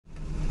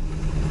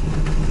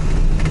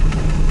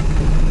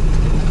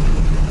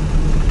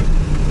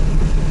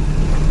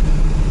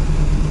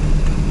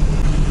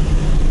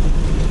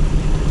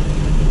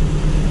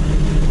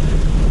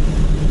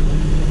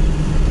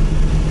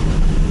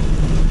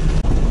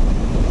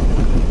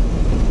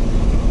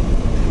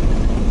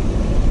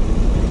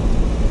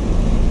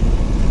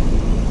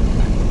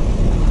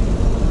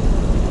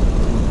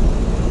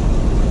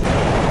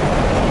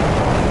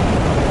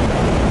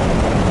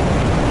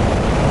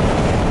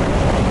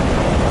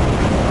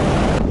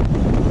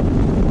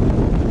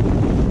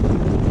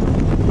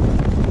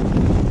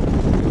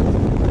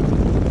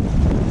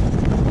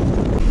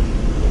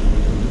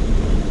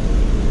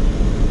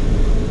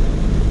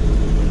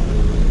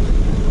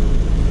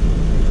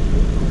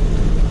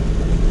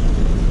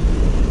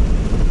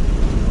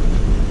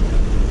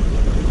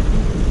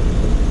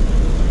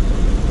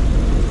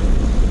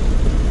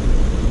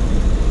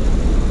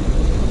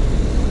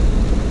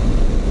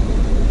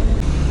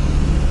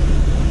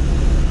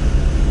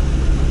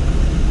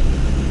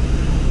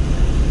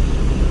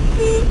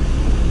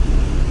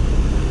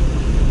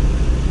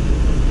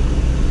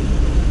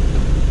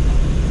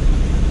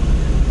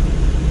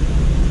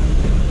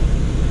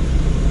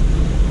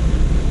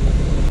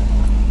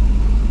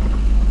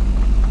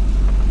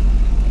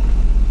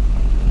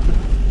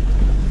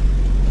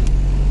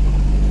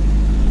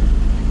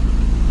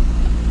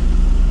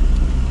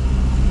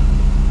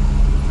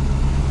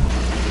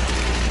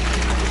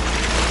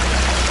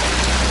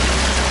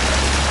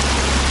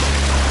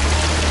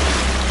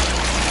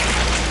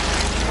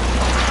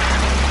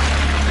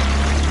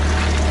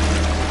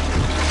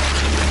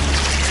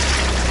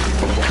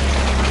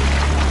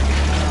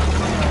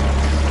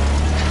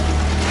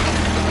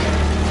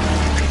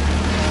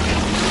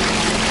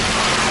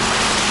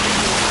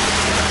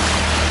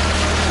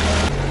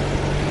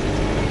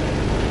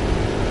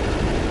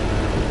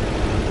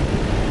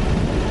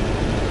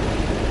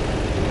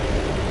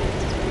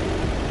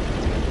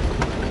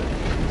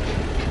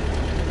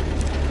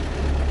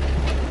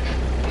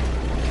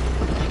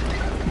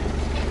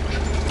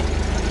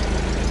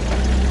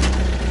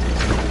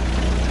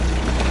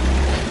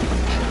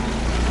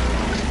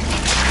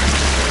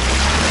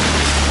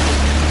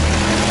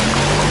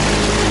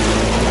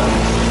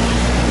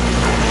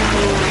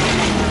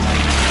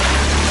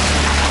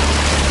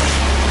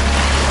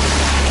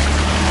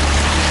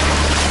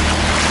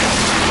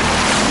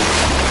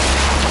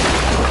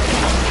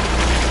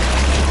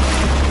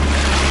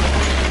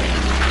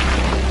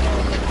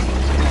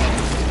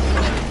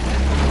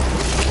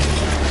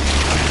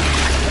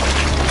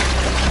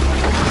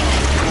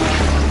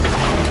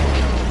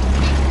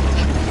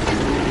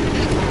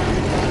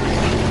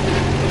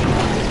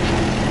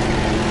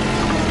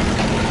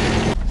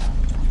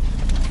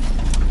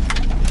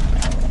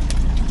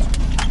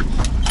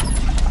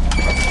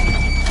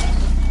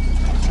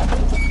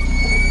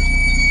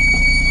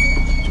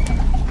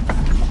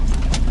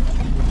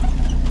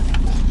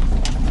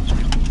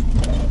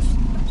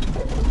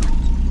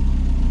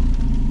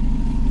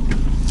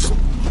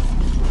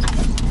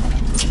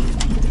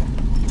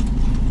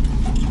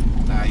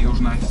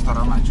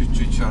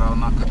все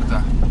равно,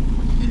 когда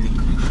или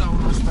крыша у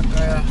нас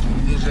такая,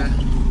 или же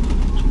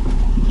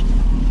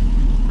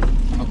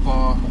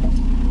по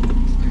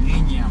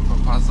линиям, по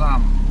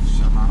пазам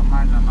все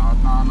нормально, но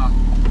одна она,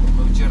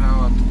 мы вчера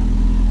вот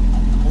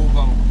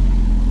угол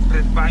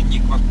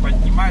предбанник вот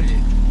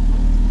поднимали,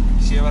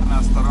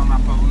 северная сторона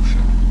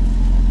повыше,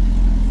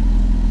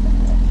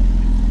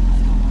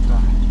 ну,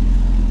 да,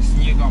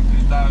 снегом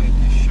придавит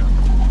еще.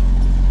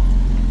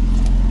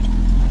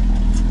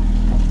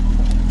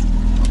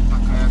 Вот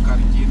такая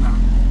картина.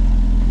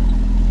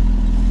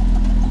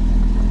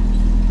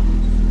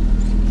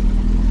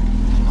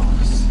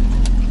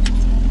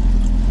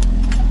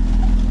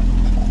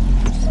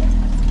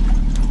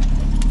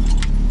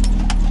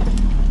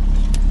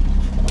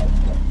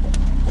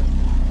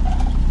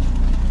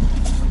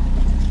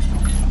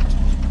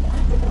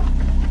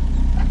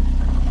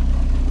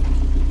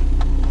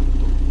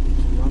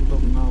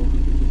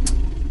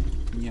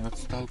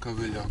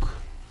 Ковылек.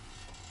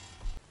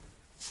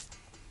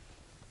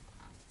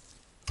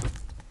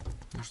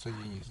 Ну что,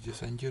 Денис,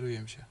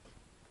 десантируемся.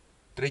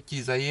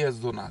 Третий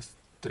заезд у нас.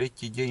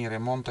 Третий день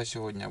ремонта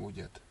сегодня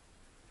будет.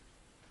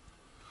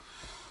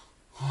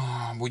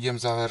 Будем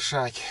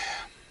завершать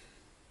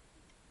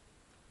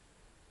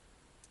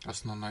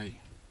основной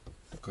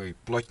такой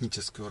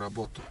плотническую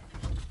работу.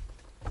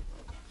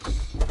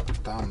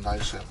 Там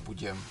дальше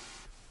будем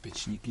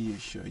печники,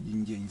 еще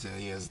один день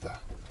заезда.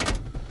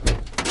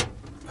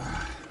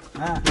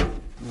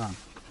 Ладно.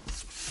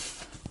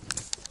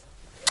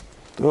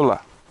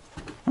 Тула.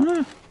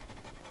 Ну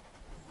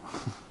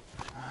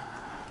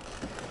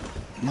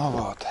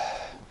вот.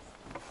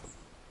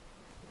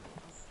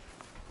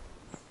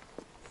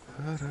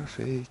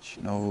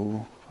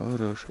 Хорошечно,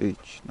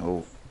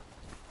 хорошечно.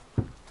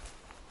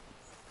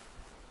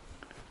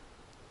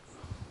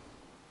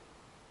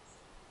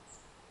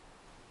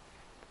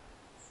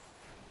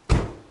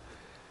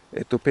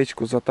 Эту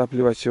печку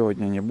затапливать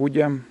сегодня не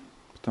будем,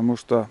 потому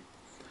что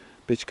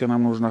печка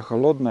нам нужна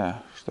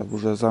холодная, чтобы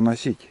уже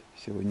заносить.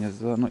 Сегодня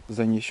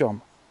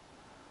занесем.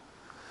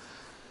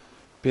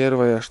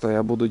 Первое, что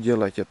я буду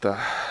делать, это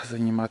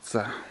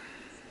заниматься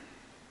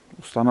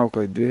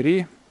установкой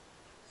двери.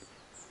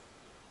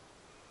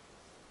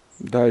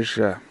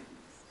 Дальше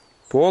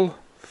пол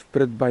в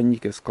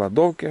предбаннике, в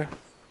кладовке.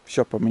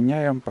 Все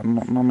поменяем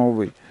на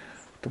новый,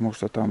 потому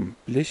что там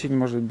плесень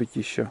может быть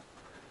еще.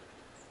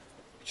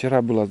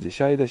 Вчера была здесь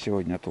Айда,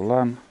 сегодня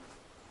Тулан.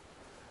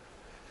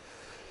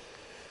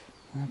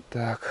 Вот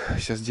так.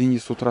 Сейчас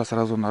Денис с утра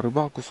сразу на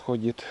рыбалку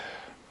сходит.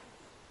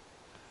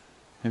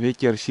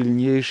 Ветер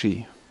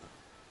сильнейший.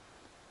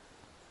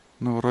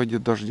 Ну, вроде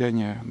дождя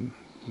не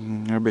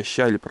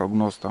обещали,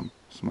 прогноз там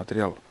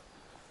смотрел.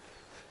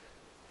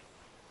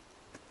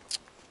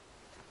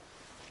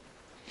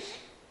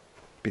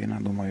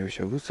 Пена, думаю,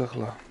 все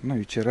высохла. Ну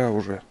и вчера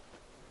уже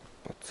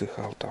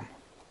подсыхал там.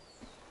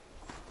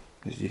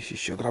 Здесь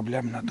еще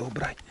граблями надо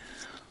убрать.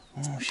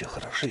 О, все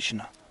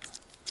хорошечно.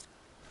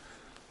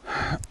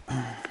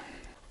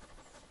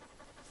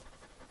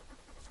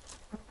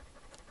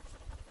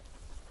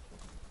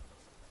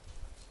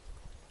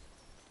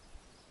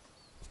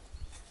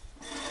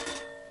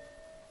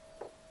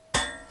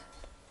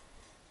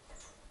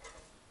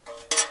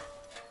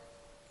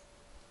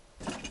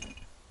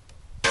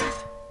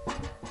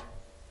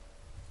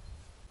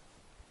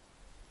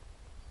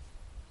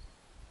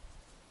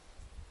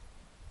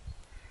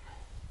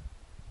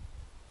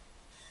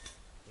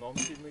 Nom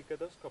silmii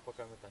kädes ka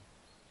pagemetan.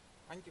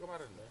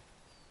 Антикомарельная.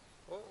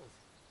 О,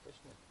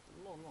 точно.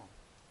 Ну.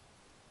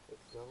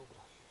 Это я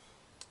выбрал.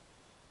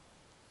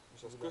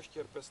 Сейчас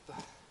костер песта.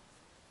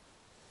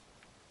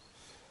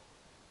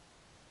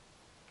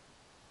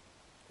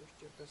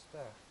 Костер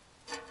песта.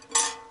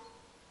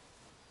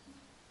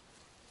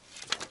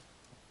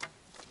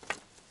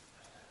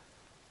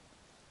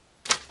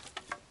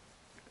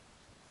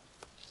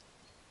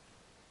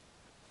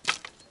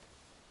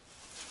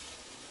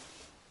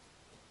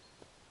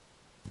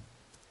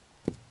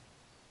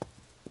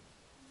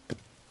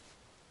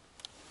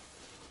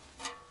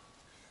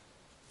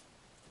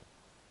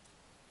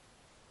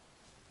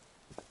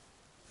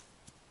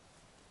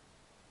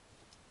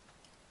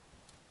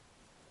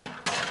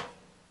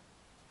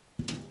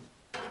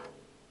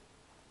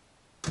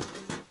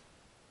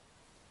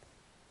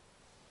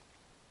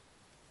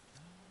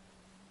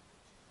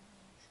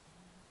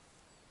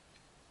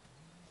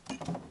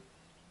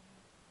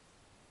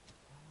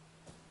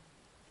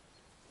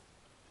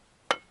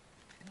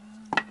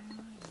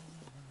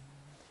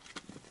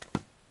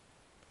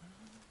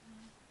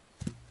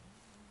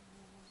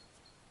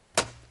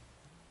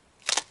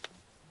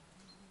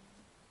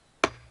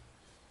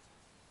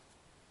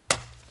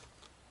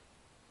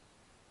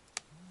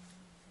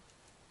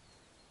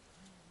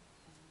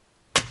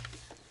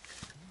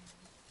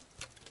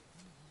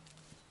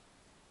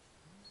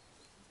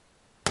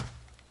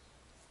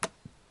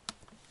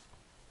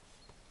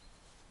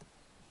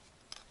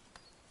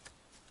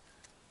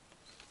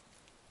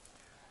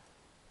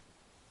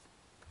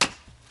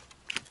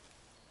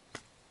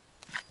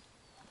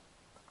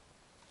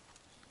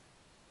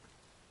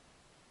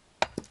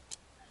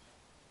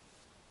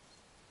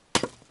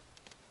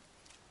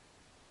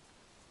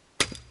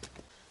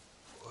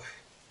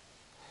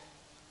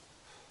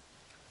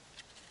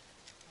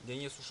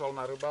 Денис ушел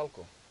на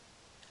рыбалку.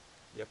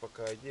 Я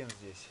пока один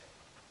здесь.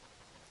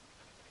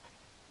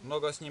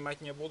 Много снимать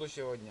не буду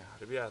сегодня.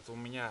 Ребят, у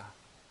меня,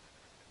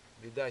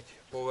 видать,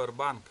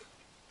 powerbank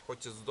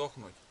хочет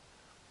сдохнуть.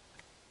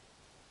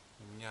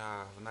 У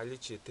меня в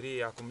наличии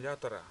 3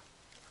 аккумулятора.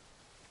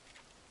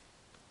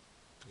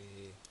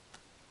 И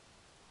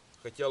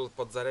хотел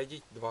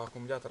подзарядить 2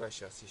 аккумулятора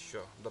сейчас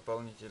еще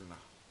дополнительно.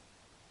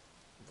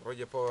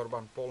 Вроде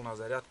powerbank полная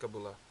зарядка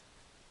была,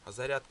 а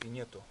зарядки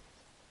нету.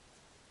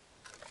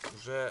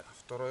 Уже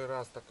второй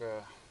раз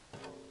такое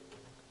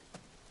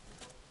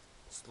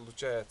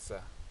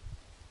случается.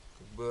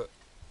 Как бы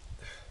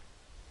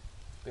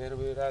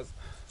первый раз,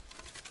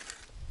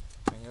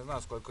 я не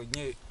знаю, сколько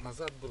дней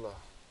назад было,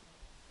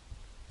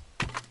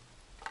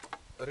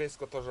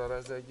 резко тоже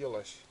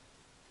разрядилась.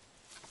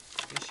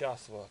 И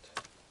сейчас вот.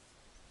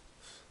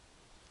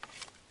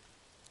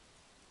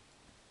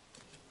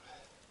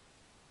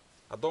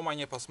 А дома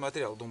не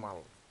посмотрел,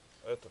 думал,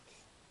 этот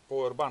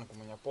powerbank у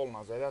меня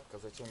полная зарядка,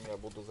 зачем я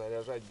буду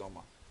заряжать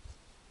дома.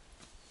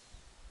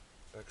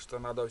 Так что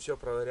надо все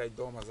проверять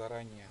дома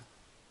заранее.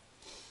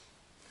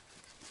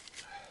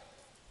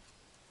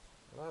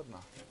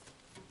 Ладно,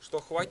 что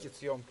хватит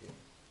съемки,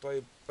 то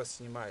и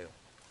поснимаю.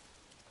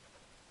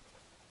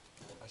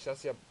 А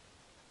сейчас я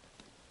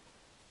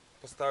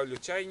поставлю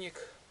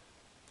чайник,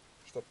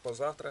 чтобы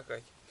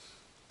позавтракать.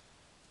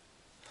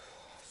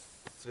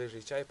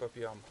 Свежий чай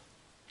попьем.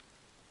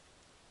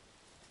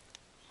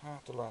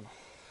 Вот, ладно.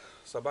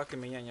 Собаки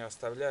меня не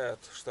оставляют,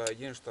 что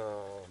один,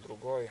 что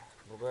другой.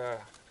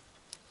 Другая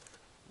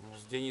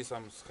с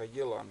Денисом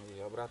сходила и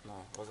обратно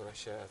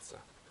возвращается.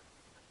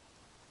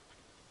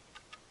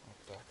 Вот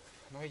так.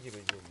 Ну иди,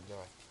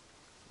 давай.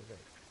 Гуляй.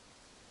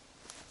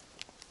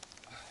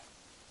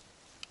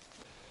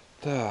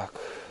 Так.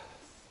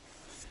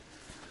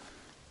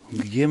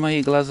 Где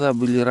мои глаза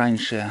были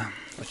раньше?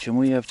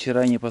 Почему я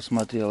вчера не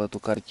посмотрел эту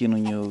картину,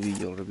 не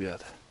увидел,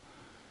 ребята?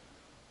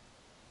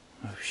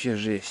 Вообще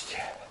жесть.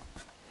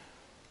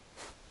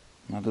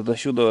 Надо до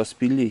сюда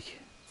спилить.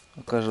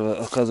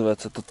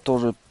 Оказывается, тут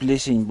тоже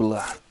плесень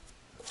была.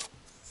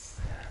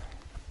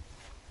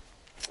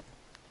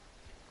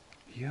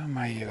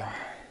 Ё-моё.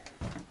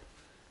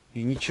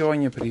 И ничего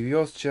не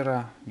привез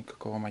вчера,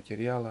 никакого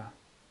материала.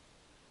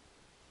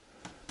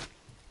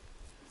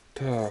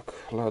 Так,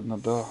 ладно,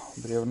 да,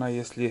 бревна,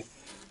 если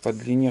по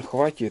длине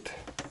хватит.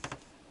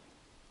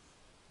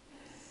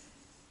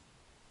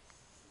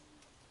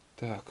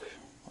 Так,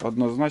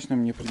 однозначно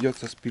мне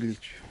придется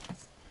спилить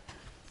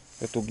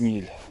эту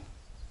гниль.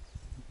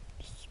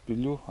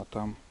 Спилю, а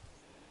там...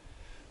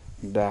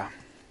 Да.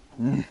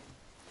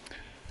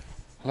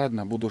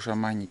 Ладно, буду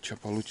шаманить, что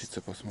получится,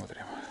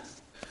 посмотрим.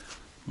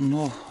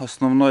 Ну,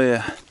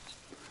 основное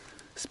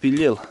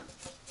спилил.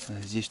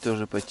 Здесь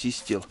тоже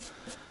почистил.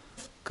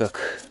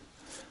 Как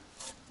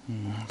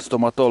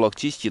стоматолог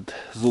чистит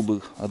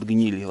зубы от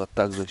гнили. Вот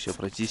так же все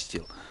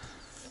прочистил.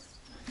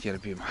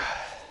 Терпим.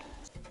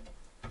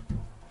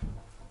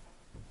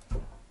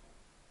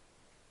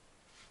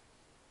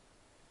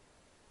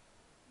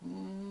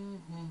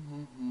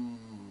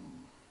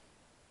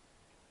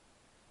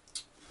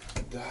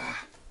 Да.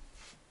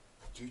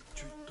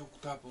 Чуть-чуть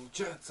тук-то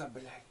получается,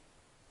 блядь.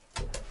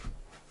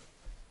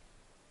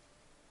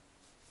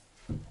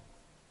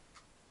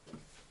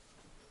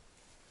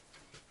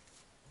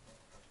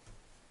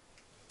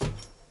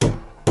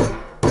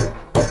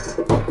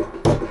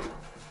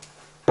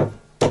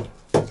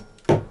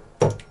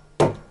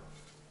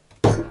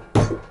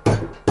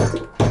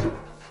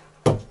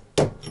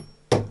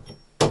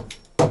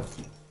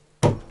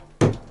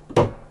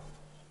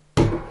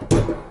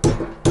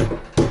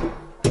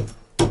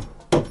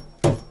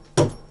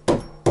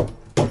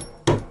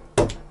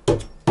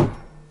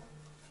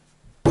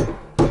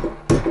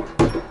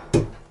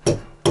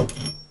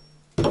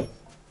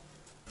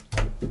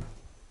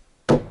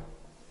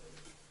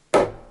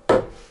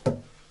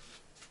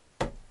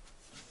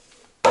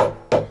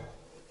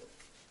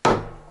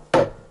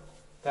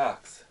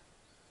 Такс.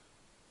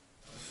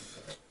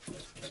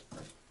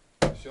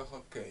 Все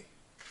окей.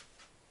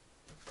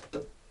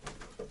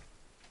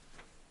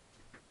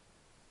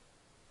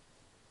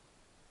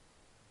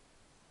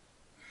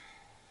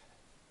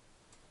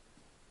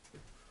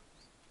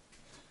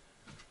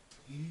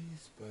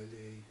 Из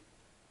полей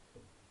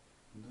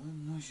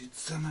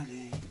доносится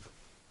налей.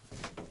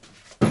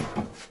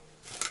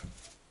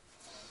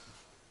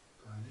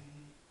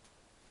 Полей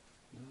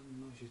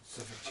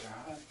доносится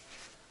печаль.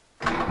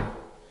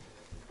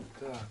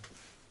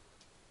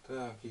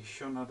 Так,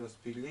 еще надо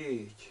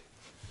спилить.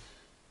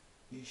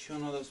 Еще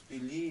надо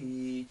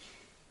спилить.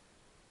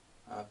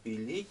 А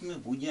пилить мы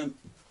будем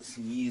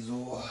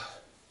снизу.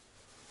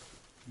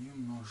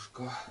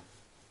 Немножко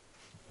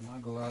на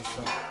глаз.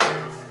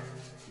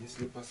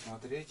 Если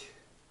посмотреть,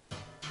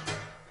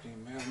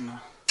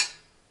 примерно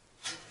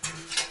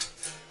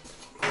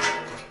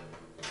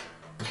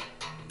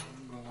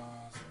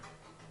глаз.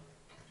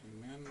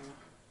 Примерно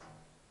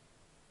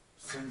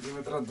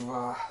сантиметра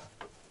 2.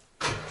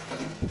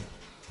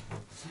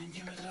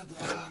 Сантиметра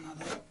 2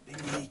 надо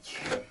пилить.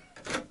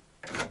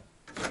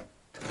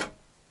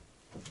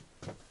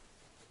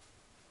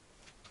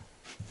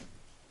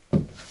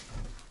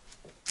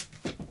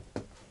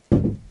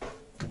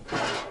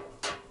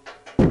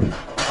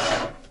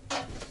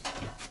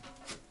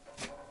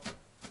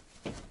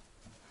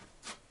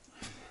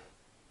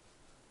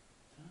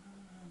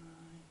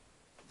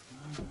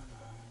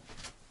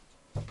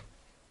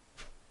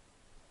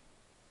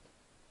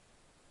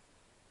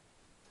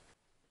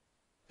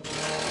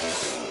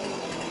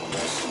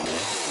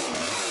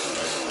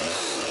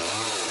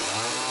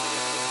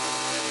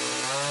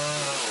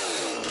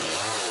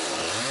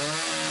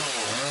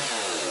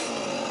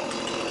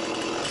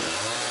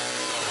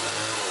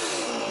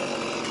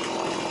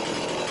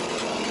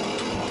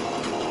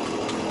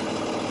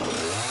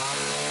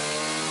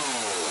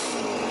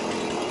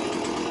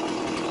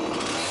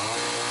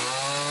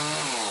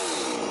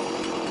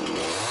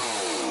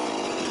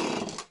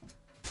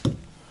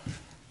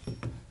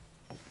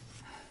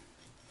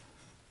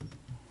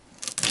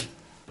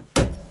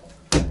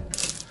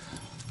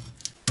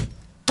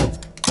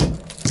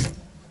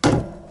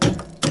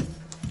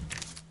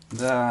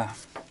 Да,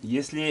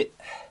 если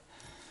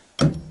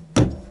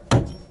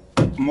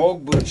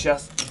мог бы,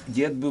 сейчас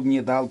дед бы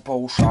мне дал по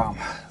ушам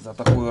за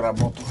такую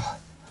работу.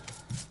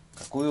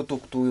 Какую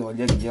туктую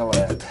Олег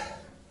делает.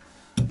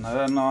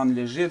 Наверное, он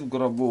лежит в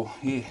гробу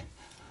и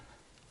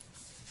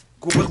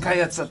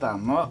кувыркается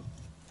там, но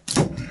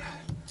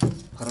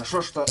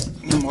хорошо, что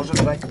не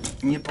может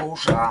дать не по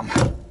ушам.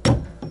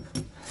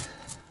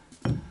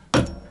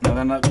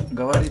 Наверное,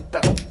 говорит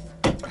так: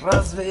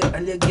 разве,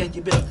 Олег, я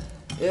тебя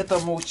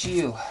этому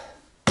учил?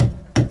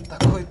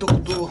 Такой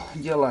тукту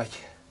делать.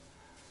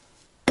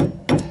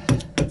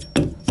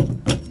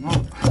 Ну,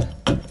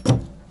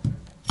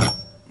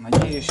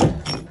 надеюсь,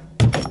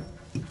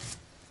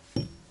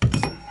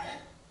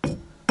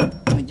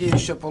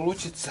 что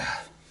получится.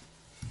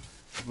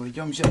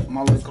 Обойдемся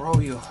малой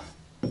кровью.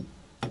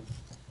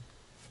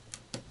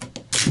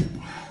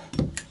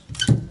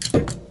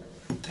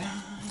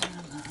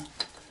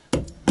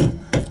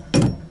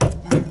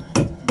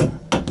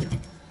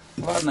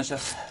 Ладно,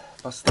 сейчас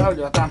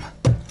поставлю, а там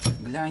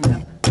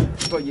глянем,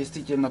 что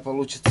действительно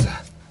получится.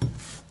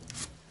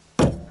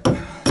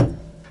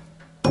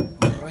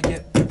 Вроде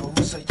по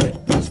высоте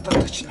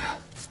достаточно.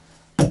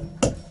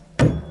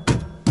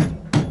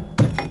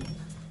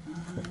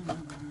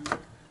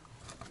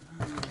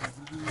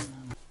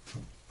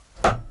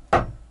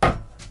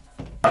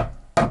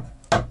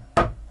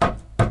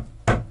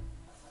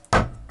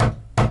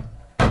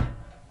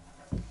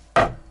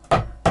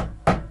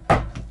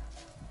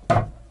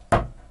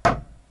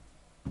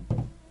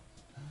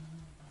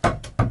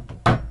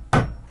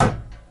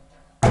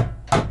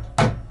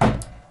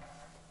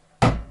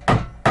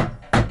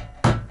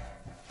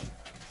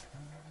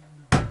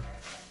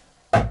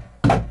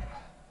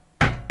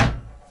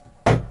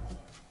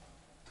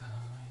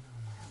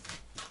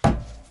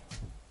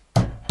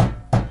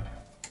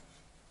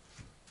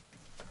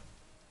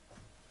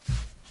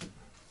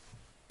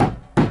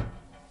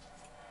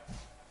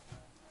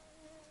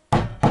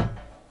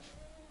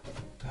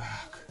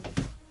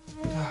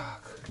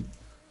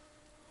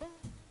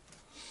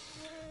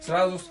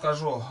 Сразу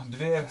скажу,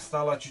 дверь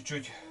стала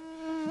чуть-чуть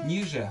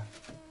ниже.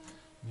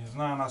 Не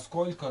знаю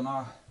насколько,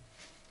 но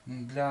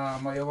для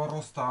моего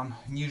роста он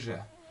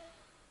ниже.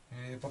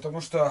 И потому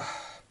что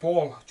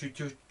пол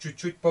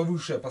чуть-чуть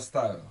повыше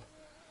поставил.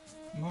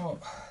 Но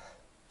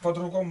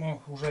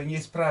по-другому уже не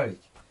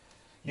исправить.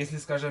 Если,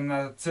 скажем,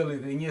 на целый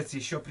венец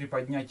еще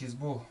приподнять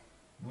избу,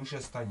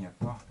 выше станет.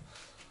 Но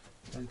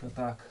только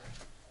так.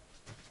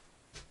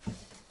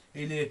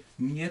 Или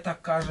мне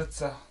так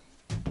кажется.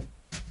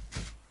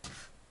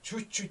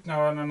 Чуть-чуть,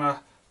 наверное,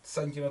 на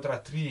сантиметра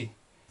 3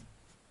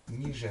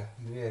 ниже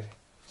дверь.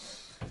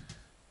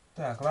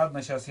 Так,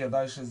 ладно, сейчас я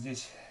дальше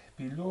здесь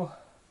пилю.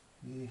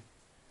 И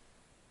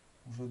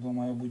уже,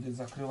 думаю, будет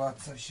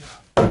закрываться все.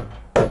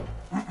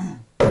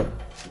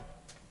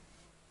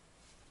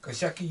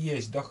 Косяки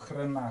есть, до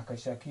хрена.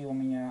 Косяки у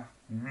меня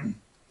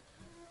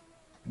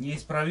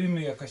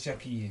неисправимые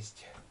косяки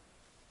есть.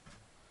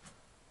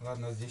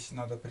 Ладно, здесь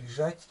надо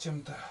прижать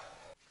чем-то.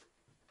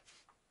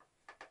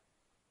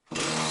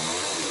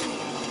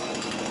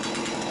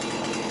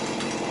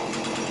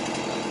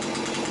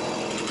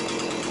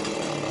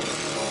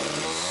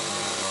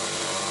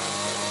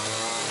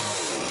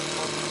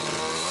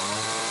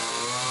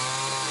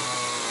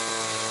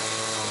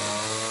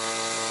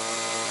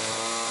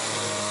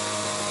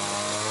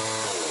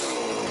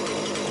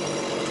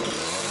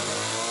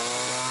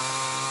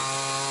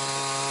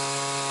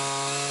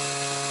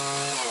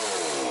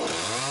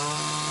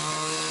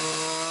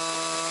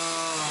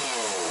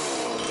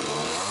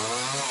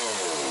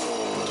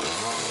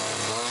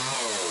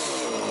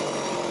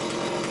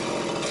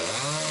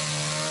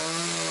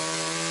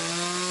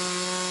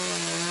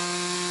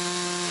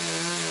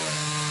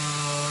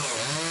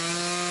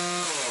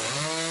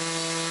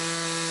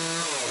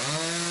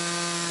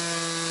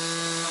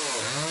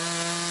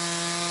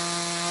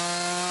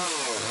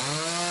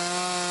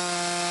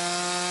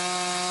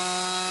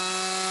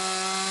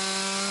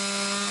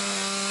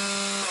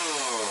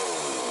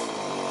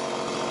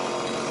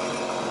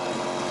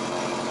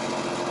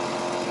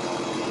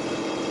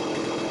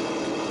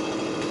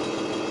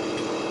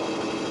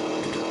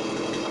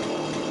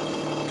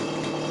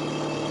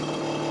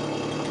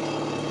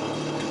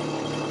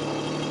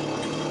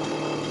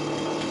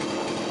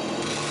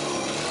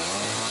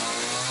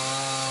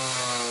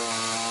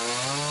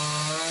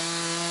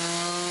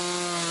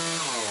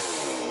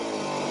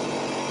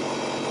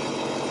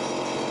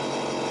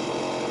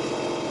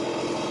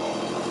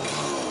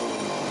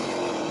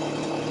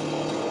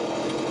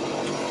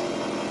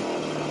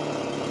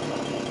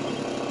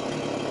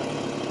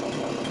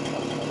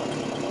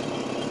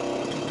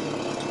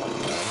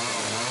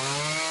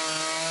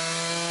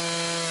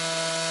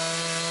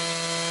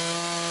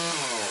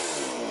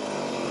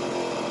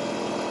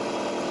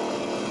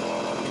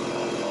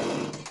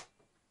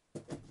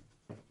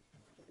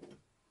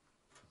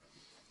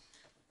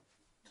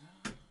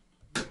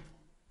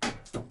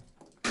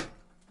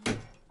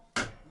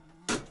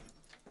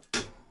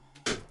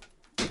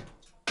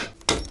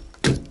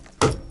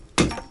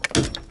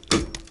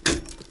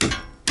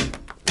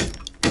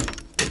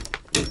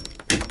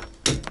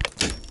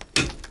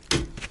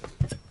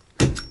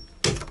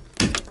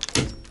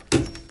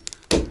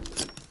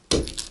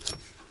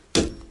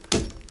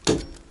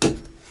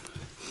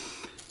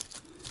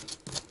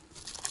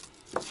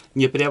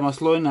 не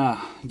прямослойное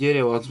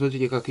дерево. Вот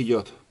смотрите, как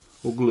идет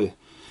углы.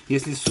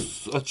 Если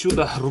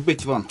отсюда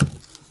рубить вон,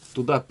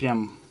 туда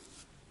прям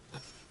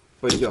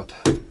пойдет.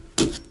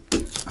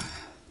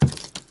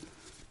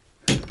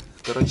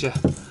 Короче,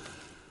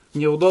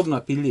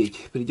 неудобно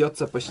пилить.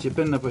 Придется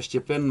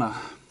постепенно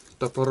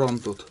топором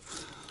тут.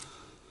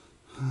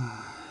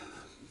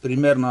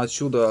 Примерно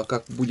отсюда,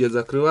 как будет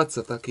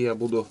закрываться, так и я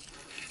буду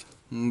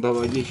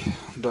доводить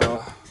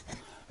до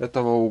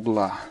этого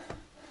угла.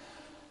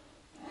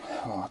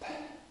 Вот.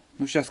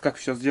 Ну, сейчас как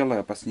все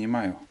сделаю,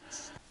 поснимаю.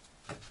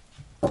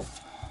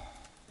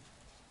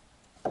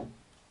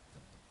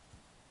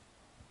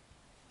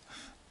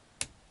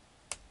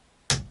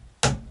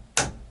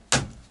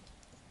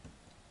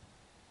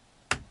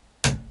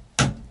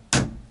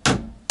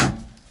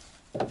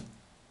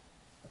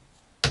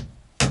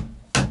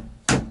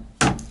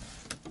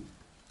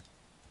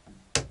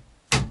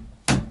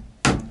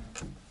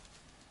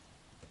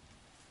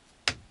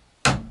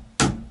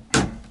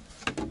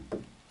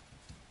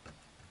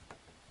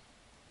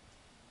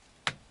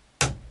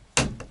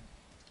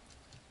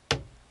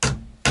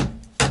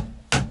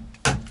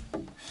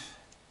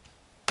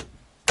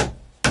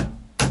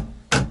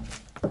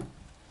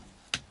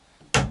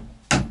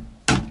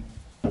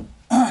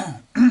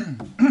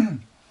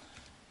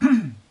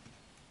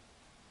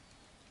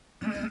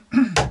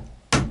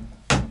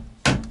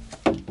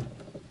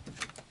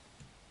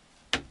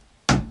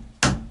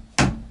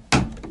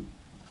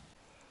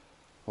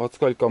 Вот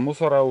сколько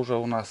мусора уже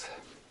у нас.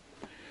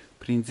 В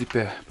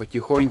принципе,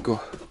 потихоньку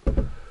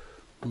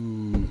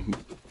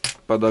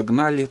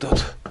подогнали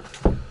тут.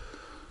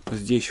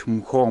 Здесь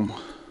мхом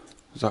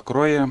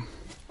закроем.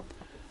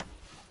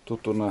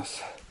 Тут у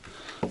нас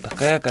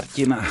такая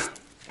картина.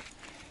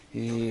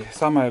 И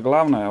самое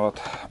главное, вот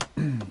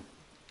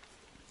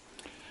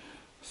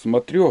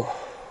смотрю,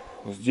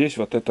 здесь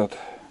вот эта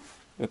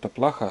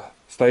плаха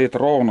стоит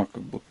ровно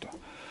как будто.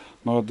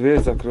 Но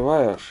дверь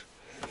закрываешь.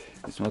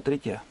 И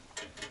смотрите.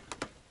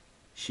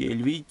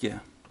 Щель,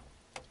 видите?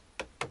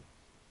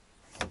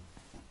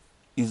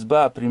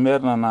 Изба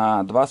примерно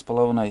на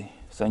 2,5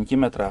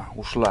 сантиметра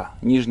ушла.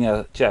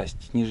 Нижняя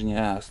часть,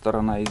 нижняя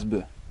сторона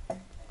избы.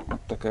 Вот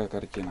такая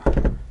картина.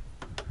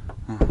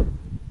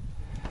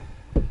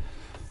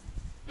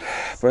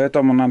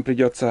 Поэтому нам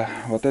придется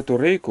вот эту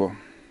рейку,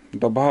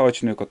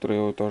 добавочную,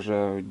 которую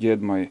тоже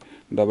дед мой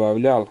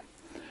добавлял,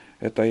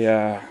 это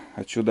я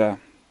отсюда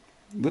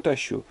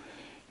вытащу.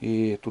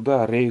 И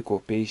туда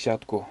рейку,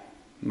 50-ку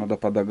надо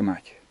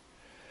подогнать.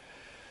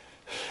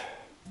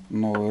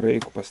 Новую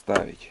рейку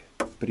поставить.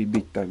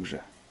 Прибить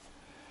также.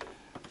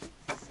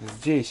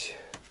 Здесь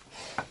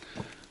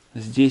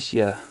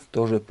я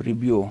тоже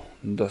прибью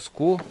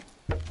доску,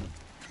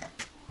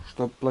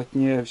 чтобы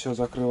плотнее все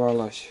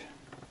закрывалось.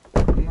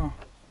 Ну,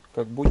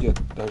 как будет,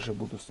 даже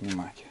буду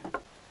снимать.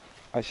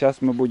 А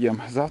сейчас мы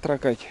будем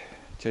завтракать.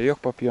 Чаек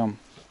попьем.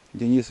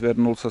 Денис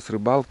вернулся с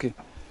рыбалки.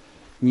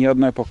 Ни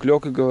одной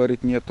поклевки,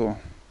 говорит, нету.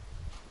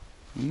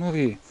 Ну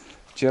и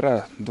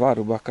вчера 2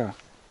 рыбака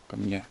ко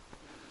мне,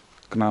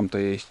 к нам, то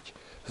есть,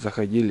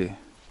 заходили,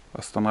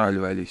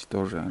 останавливались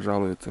тоже,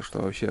 жалуются, что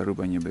вообще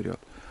рыба не берет.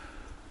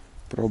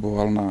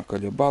 Пробовал на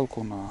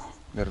колебалку, на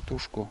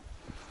вертушку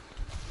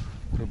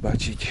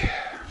рыбачить.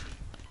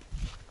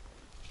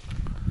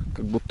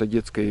 Как будто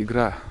детская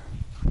игра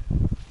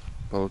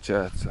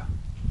получается.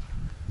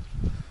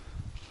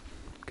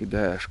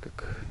 Кидаешь,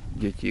 как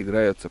дети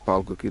играются,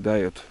 палку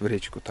кидают в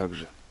речку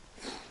также.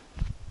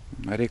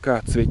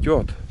 Река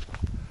цветет,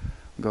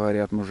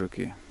 говорят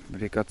мужики.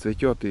 Река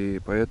цветет, и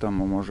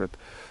поэтому, может,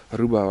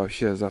 рыба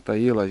вообще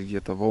затаилась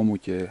где-то в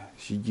омуте,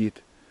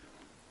 сидит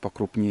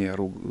покрупнее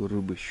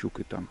рыбы,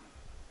 щуки там.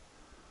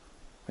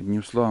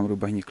 Одним словом,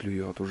 рыба не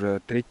клюет.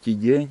 Уже 3-й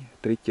день,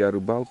 3-я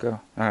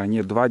рыбалка. А,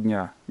 нет, 2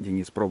 дня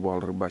Денис пробовал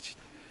рыбачить.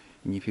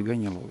 Нифига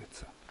не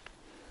ловится.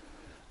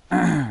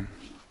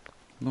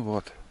 Ну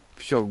вот,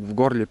 все в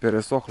горле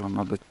пересохло,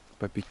 надо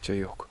попить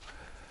чаек.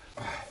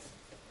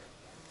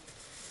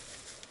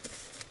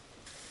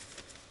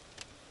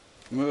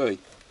 Ой,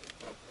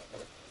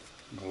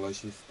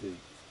 голосистый.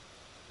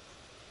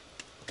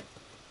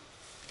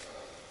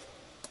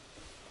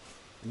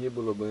 Не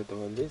было бы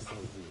этого леса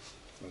здесь,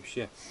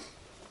 вообще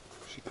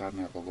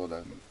шикарная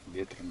погода,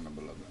 ветрено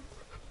было бы.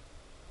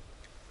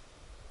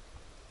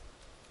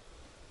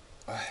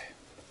 Ой,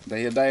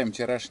 доедаем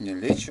вчерашнее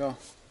лечо,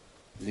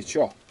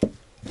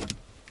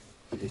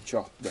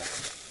 да.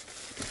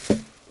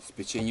 С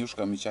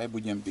печенюшками чай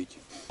будем пить.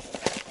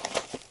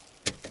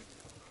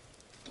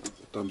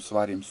 Потом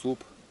сварим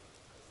суп.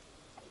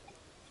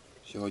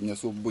 Сегодня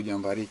суп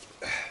будем варить.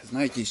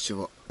 Знаете из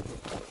чего?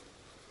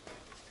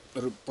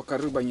 Пока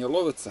рыба не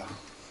ловится,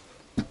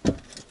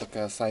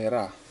 такая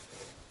сайра,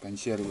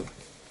 консервы.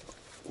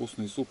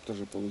 Вкусный суп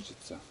тоже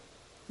получится.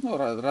 Ну,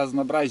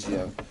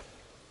 разнообразие.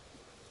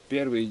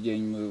 Первый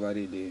день мы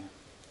варили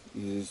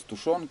из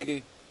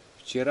тушенки.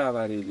 Вчера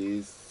варили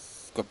из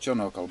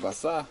копченого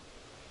колбаса.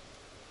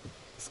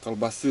 С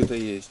колбасы-то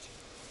есть.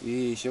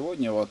 И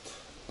сегодня вот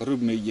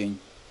рыбный день.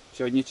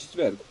 Сегодня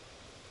четверг.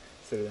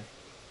 Среда.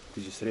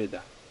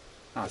 Среда.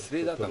 А,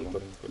 среда там?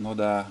 Ну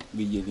да,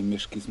 видели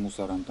мешки с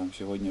мусором там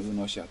сегодня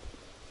выносят.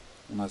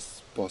 У нас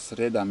по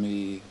средам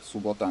и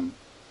субботам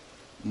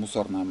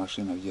мусорная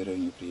машина в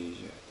деревню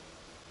приезжает.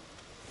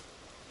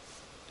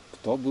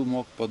 Кто бы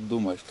мог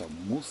подумать, что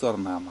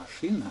мусорная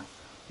машина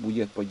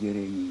будет по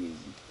деревне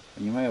ездить.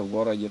 Понимаю, в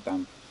городе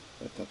там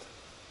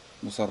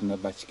мусорные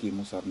бачки,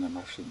 мусорные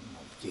машины. Но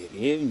в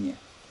деревне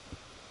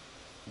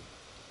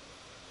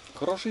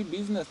хороший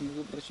бизнес,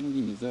 между прочим,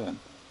 Денис.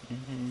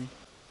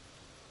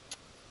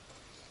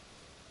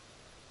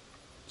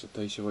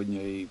 Что-то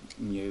сегодня и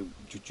мне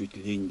чуть-чуть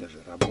лень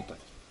даже работать.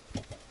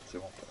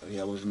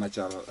 Я уже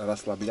начал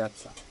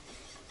расслабляться.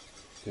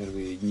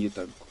 Первые дни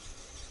так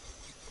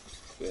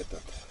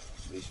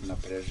весь в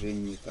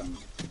напряжении там.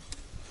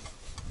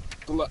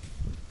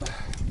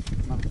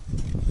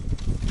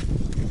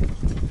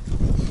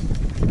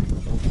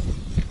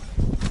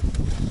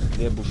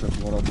 Хлебушек,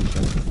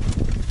 воробушек.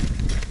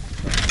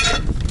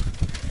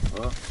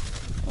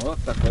 Вот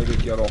такой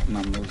ветерок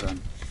нам нужен.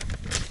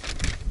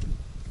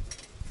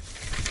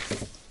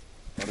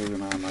 Порывы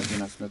на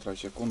 11 метров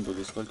в секунду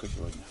или сколько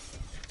сегодня?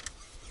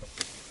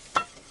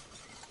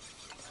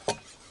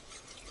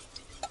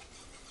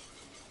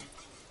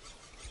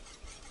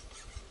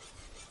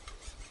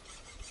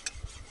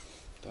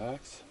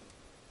 Так,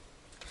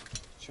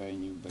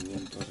 чайник,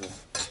 блин, тоже.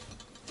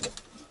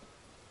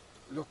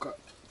 Лёка,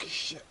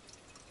 кище.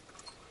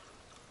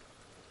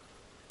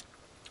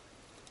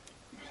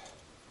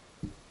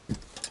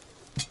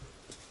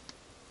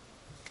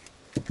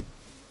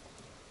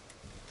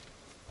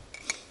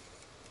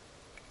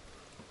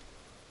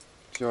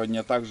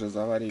 Сегодня также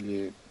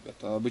заварили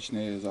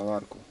обычную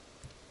заварку.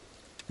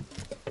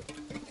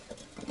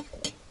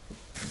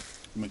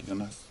 Смотрите, у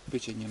нас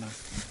печень, нас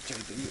чай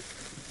дают.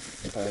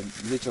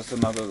 Вечером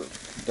надо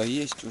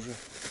доесть уже.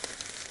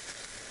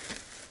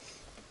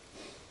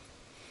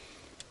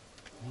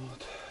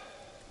 Вот.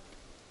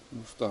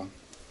 Ну что,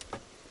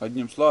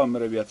 одним словом,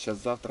 ребят, сейчас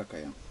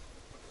завтракаем.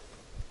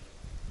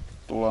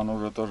 Тулан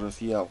уже тоже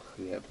съел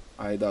хлеб.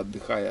 Айда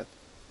отдыхает.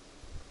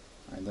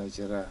 Айда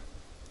вчера,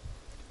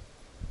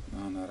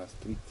 она раз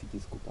 30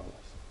 искупалась.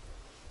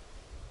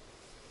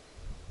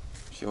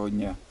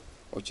 Сегодня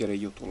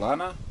очередь у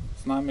Тулана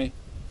с нами.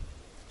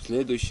 В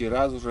следующий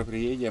раз уже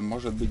приедем,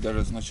 может быть,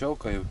 даже с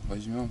ночевкой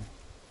возьмем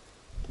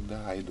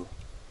туда Айду.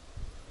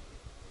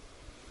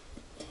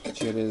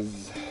 Через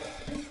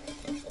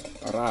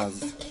раз,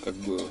 как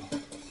бы,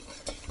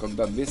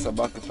 когда две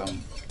собаки, там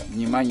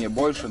внимание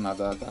больше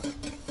надо, а так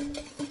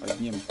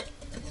одним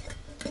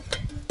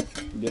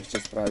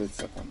легче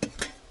справиться там.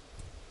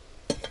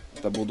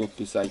 Это будут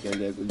писать: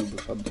 Олег,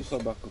 любишь одну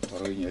собаку,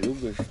 вторую не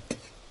любишь.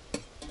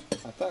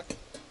 А так,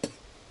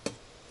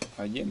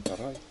 один,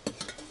 второй.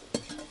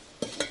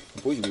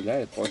 Пусть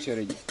гуляет по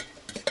очереди.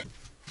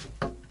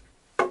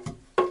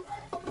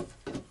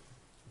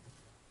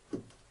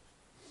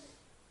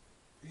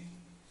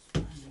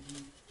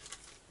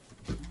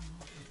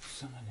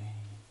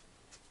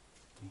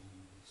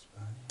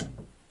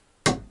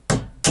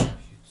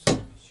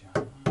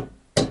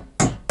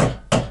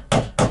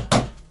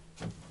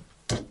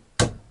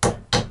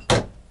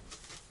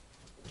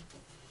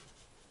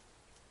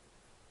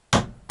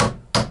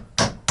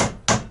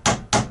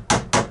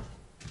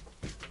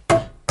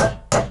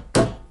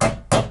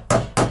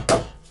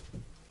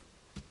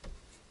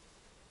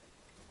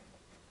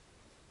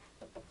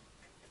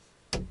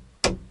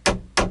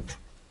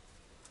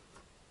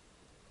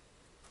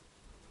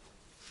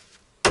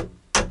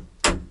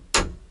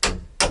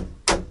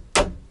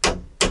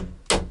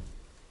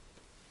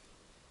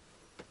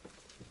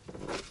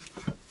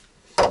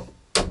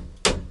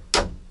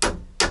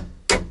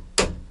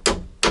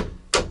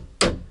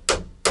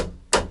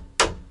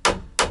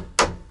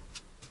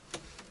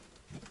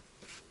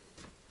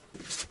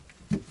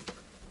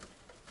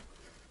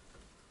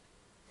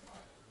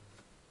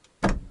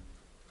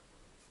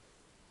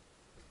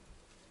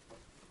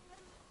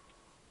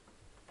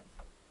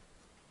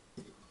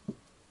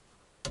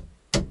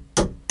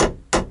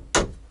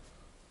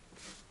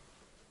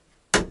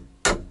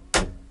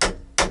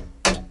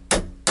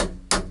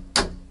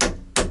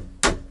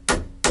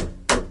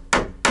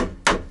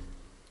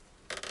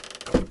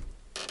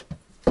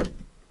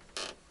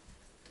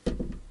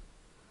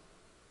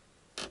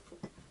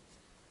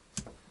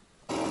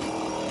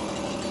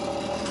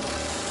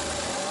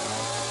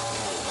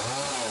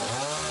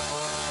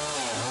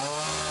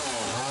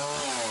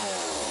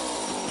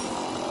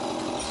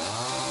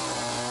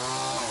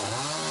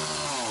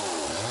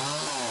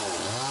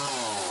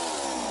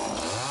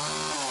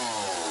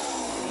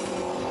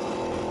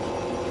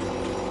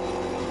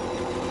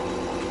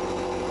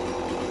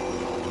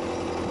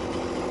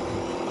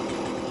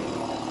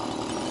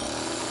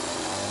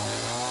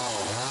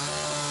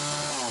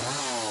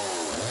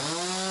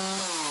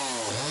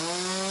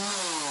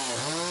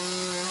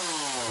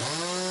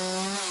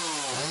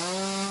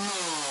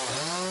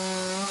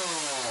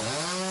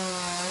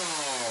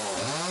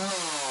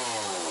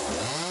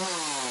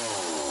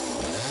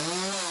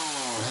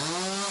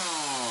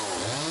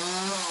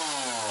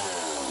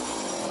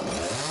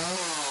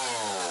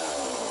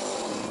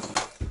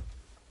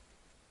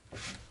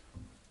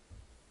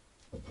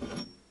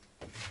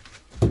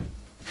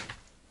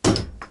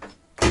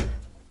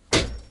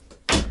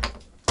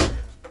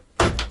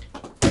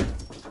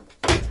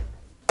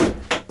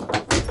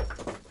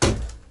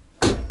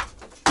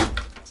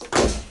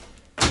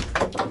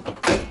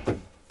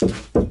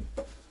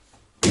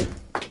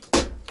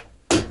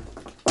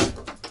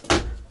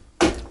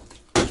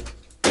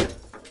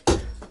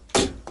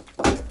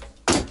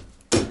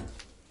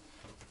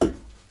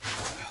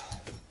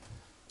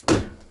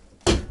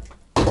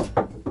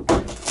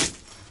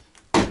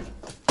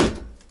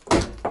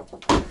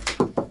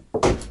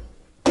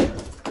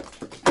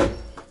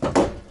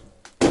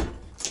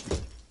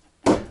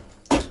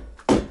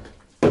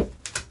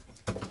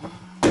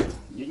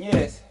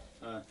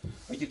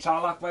 Uite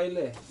cealac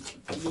vaile.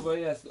 După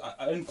ea,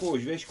 în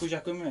coș, vezi cu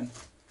jacămen.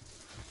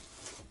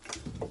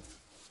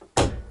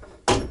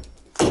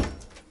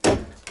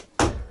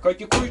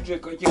 Uite cuige,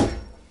 uite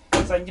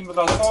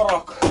centimetru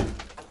 40.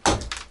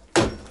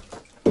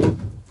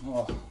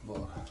 Oh,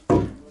 bun.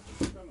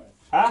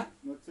 Ha?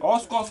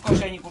 Osko,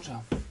 ще не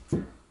почав.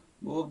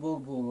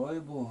 Бур, ой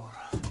бур.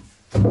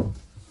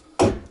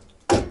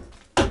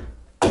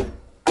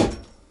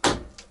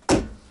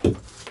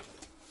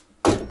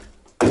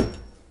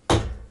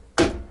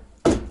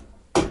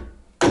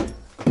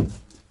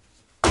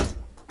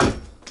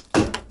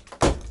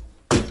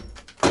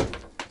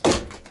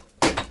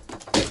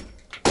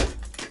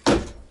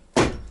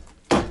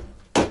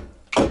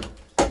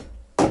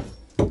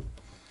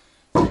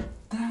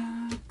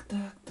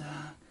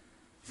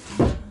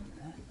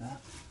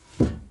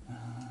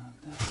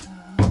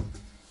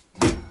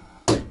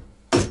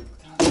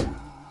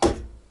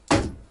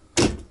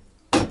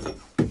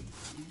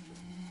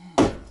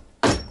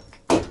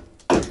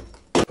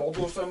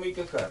 Подуса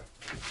мыйка кар.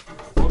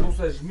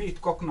 Подуса жмит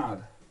как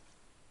надо.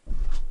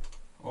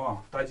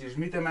 О, тади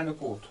жмите мене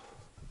кут.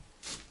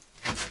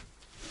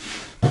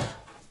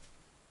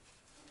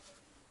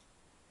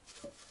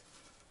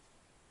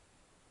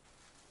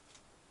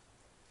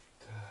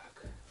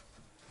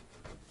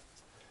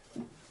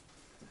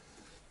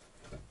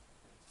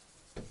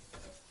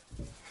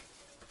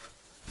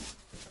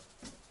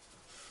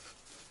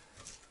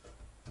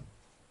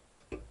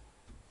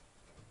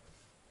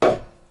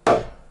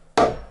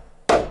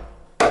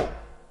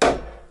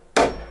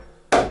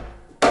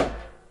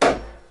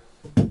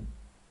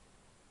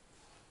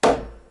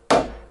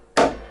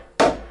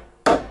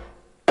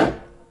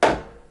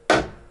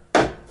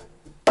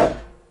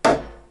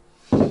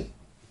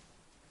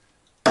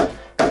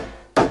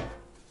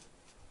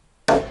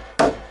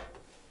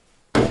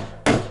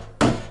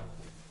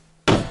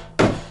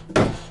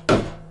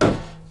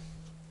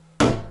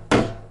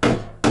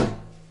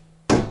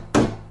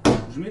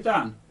 Жмит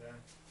ан.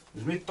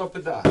 Жмит то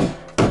педа.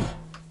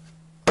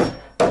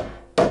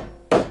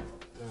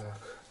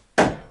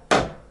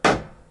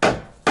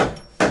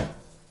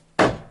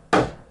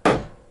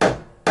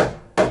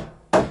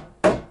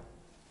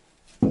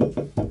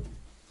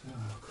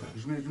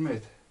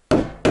 Жмит.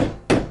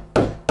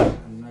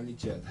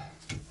 Налетят.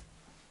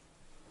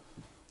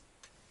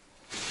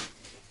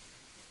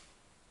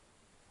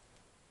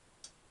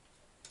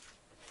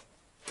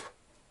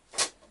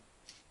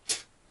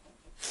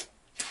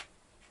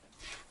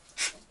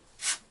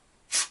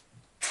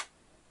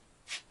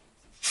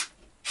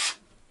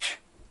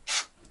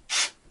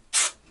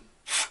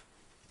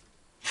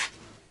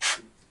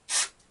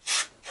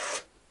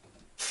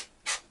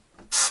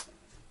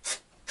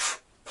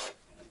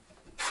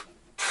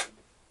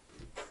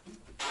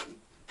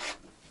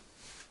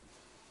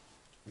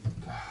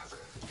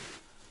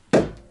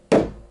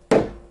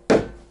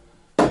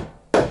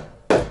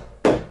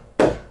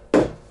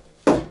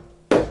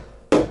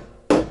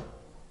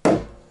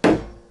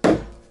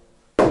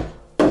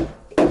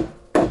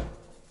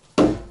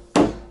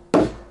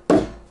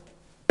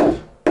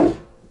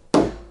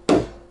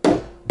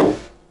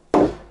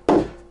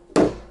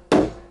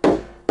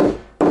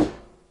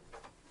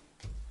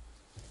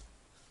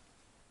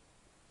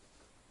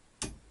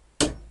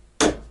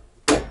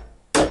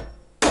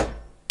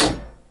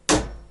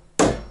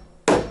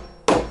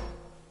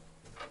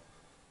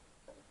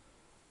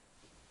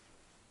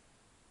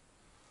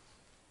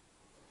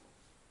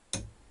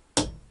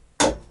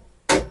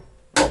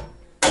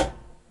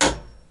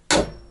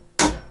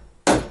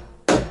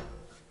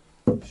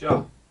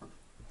 Все.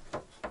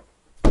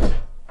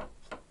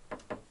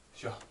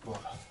 Все, боже.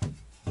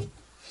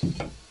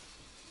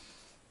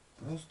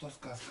 Просто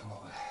сказка,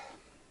 малая.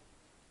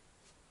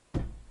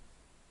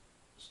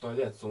 100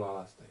 лет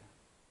сулала стоит.